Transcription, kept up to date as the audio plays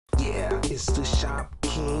yeah, it's the Shop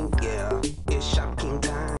King, yeah, it's Shopking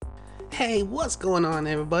time. Hey, what's going on,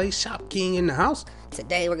 everybody? Shop King in the house.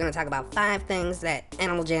 Today we're going to talk about 5 things that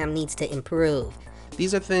Animal Jam needs to improve.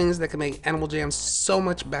 These are things that can make Animal Jam so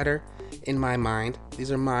much better in my mind.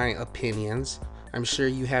 These are my opinions. I'm sure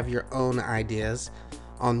you have your own ideas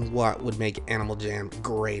on what would make Animal Jam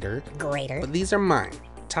greater. But these are mine.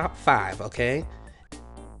 Top 5, okay?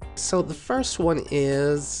 So the first one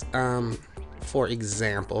is, for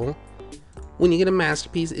example, when you get a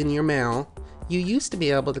masterpiece in your mail, you used to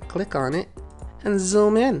be able to click on it and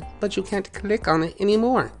zoom in, but you can't click on it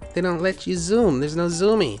anymore. They don't let you zoom. There's no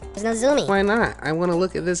zoomy. Why not? I want to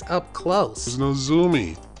look at this up close. There's no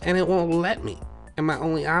zoomy. And it won't let me. And my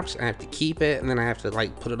only option, I have to keep it, and then I have to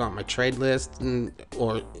like put it on my trade list,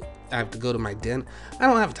 or I have to go to my den. I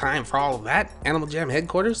don't have time for all of that. Animal Jam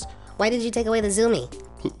headquarters. Why did you take away the zoomy?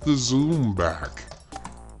 Put the zoom back.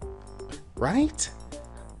 Right?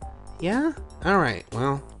 Yeah? Alright,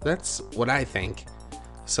 well, that's what I think.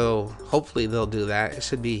 So hopefully they'll do that. It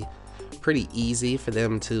should be pretty easy for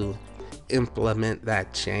them to implement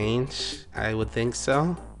that change. I would think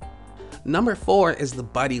so. Number 4 is the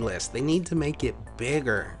buddy list. They need to make it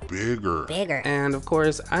bigger. And of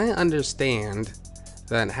course, I understand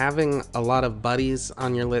that having a lot of buddies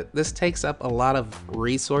on your list, this takes up a lot of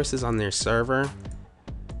resources on their server.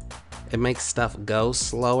 It makes stuff go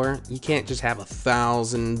slower. You can't just have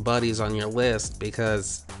 1,000 buddies on your list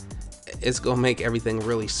because it's gonna make everything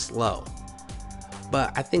really slow.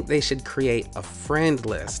 But I think they should create a friend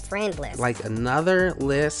list. Like another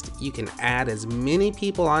list, you can add as many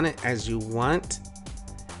people on it as you want,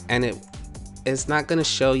 and it's not gonna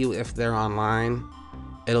show you if they're online.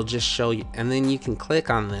 It'll just show you, and then you can click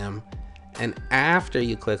on them, and after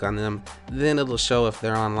you click on them, then it'll show if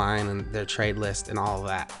they're online and their trade list and all of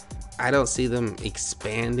that. I don't see them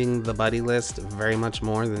expanding the buddy list very much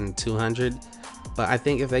more than 200, but I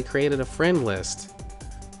think if they created a friend list,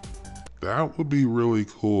 that would be really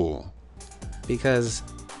cool. Because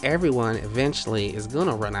everyone eventually is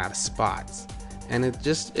gonna run out of spots, and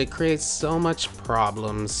it creates so much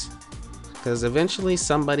problems, because eventually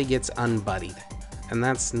somebody gets unbuddied, and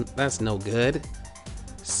that's no good.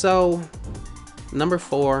 So number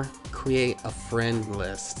 4, create a friend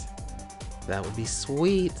list. That would be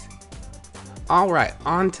sweet. Alright,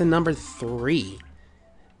 on to number 3.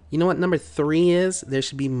 You know what number 3 is? There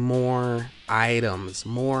should be more items,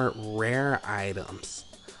 more rare items.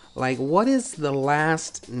 Like, what is the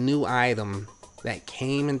last new item that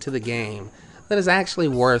came into the game that is actually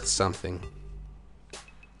worth something?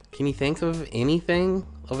 Can you think of anything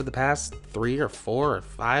over the past 3 or 4 or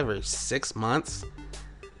 5 or 6 months?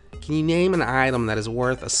 Can you name an item that is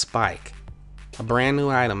worth a spike? A brand new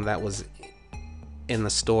item that was in the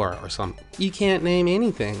store or something? You can't name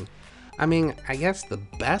anything. I mean, I guess the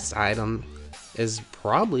best item is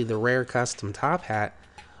probably the rare custom top hat,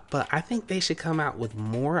 but I think they should come out with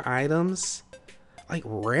more items, like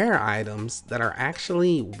rare items that are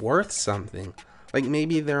actually worth something. Like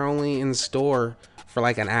maybe they're only in store for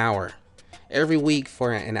like an hour. Every week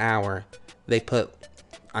for an hour, they put,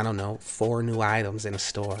 I don't know, 4 new items in a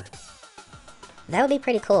store. That would be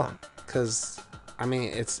pretty cool. Because, I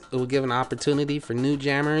mean, it will give an opportunity for new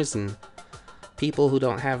jammers and people who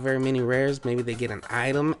don't have very many rares. Maybe they get an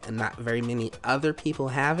item and not very many other people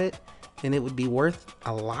have it, and it would be worth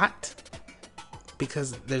a lot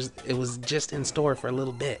because it was just in store for a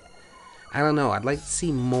little bit. I don't know. I'd like to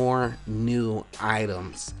see more new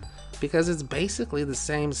items because it's basically the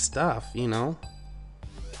same stuff, you know?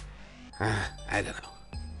 I don't know.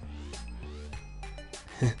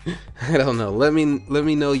 I don't know. Let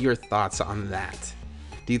me know your thoughts on that.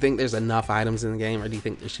 Do you think there's enough items in the game, or do you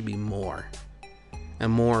think there should be more?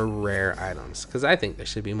 And more rare items, because I think there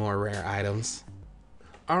should be more rare items.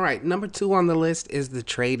 Alright, number 2 on the list is the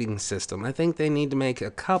trading system. I think they need to make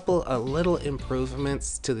a little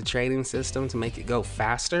improvements to the trading system to make it go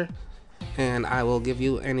faster. And I will give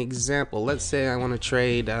you an example. Let's say I want to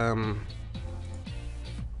trade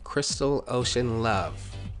Crystal Ocean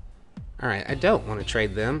Love. Alright, I don't want to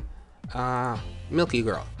trade them. Milky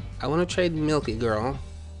Girl. I want to trade Milky Girl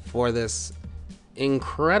for this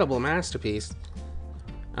incredible masterpiece.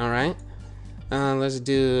 Alright, let's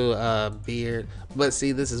do beard. But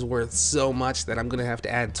see, this is worth so much that I'm gonna have to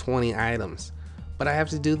add 20 items. But I have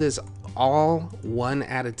to do this all one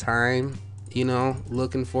at a time, you know,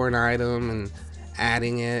 looking for an item and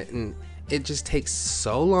adding it, and it just takes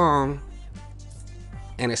so long.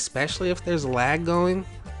 And especially if there's lag going,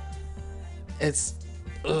 it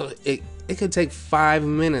could take 5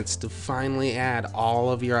 minutes to finally add all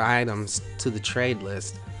of your items to the trade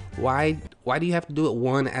list. Why do you have to do it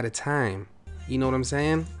one at a time? You know what I'm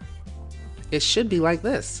saying? it should be like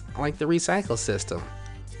this, like the recycle system.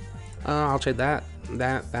 I'll trade that, and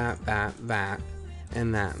that, and that, and that,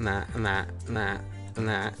 and that, and that, and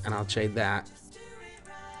that, and I'll trade that.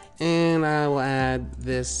 And I will add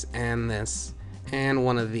this, and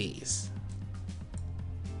one of these.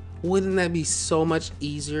 Wouldn't that be so much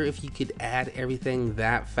easier if you could add everything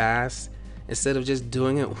that fast instead of just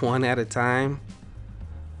doing it one at a time?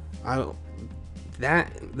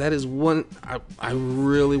 That is one. I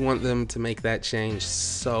really want them to make that change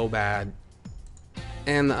so bad.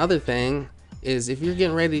 And the other thing is, if you're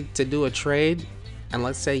getting ready to do a trade, and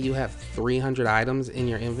let's say you have 300 items in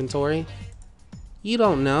your inventory, you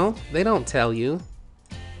don't know. They don't tell you.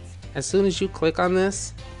 As soon as you click on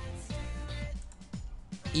this,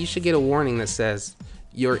 you should get a warning that says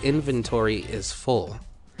your inventory is full.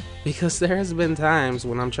 Because there has been times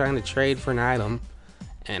when I'm trying to trade for an item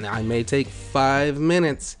and I may take 5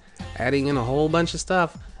 minutes adding in a whole bunch of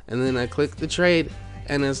stuff, and then I click the trade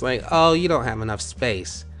and it's like, oh, you don't have enough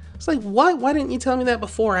space. It's like, what? Why didn't you tell me that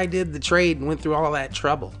before I did the trade and went through all that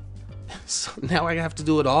trouble? So now I have to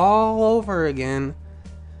do it all over again.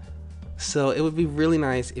 So it would be really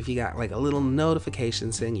nice if you got like a little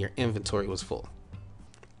notification saying your inventory was full.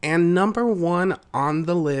 And number 1 on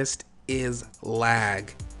the list is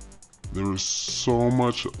lag. There is so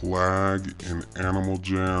much lag in Animal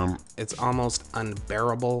Jam. It's almost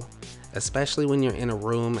unbearable, especially when you're in a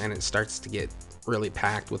room and it starts to get really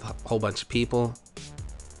packed with a whole bunch of people.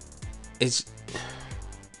 It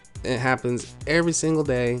happens every single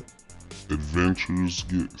day. Adventures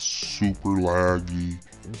get super laggy.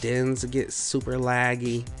 Dens get super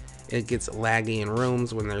laggy. It gets laggy in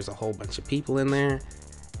rooms when there's a whole bunch of people in there.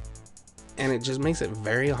 And it just makes it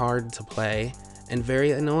very hard to play and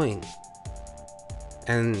very annoying.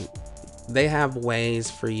 And they have ways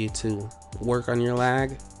for you to work on your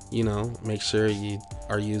lag. You know, make sure you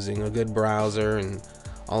are using a good browser and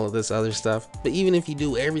all of this other stuff. But even if you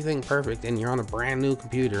do everything perfect and you're on a brand new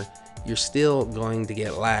computer, you're still going to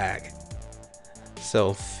get lag.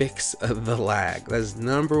 So fix the lag. That's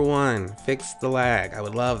number 1. Fix the lag. I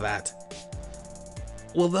would love that.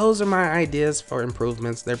 Well, those are my ideas for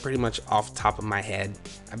improvements. They're pretty much off the top of my head.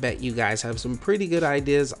 I bet you guys have some pretty good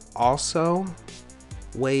ideas also.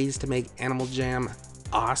 Ways to make Animal Jam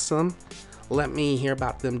awesome. Let me hear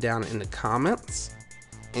about them down in the comments.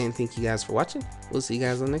 And thank you guys for watching. We'll see you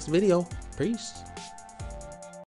guys on the next video. Peace.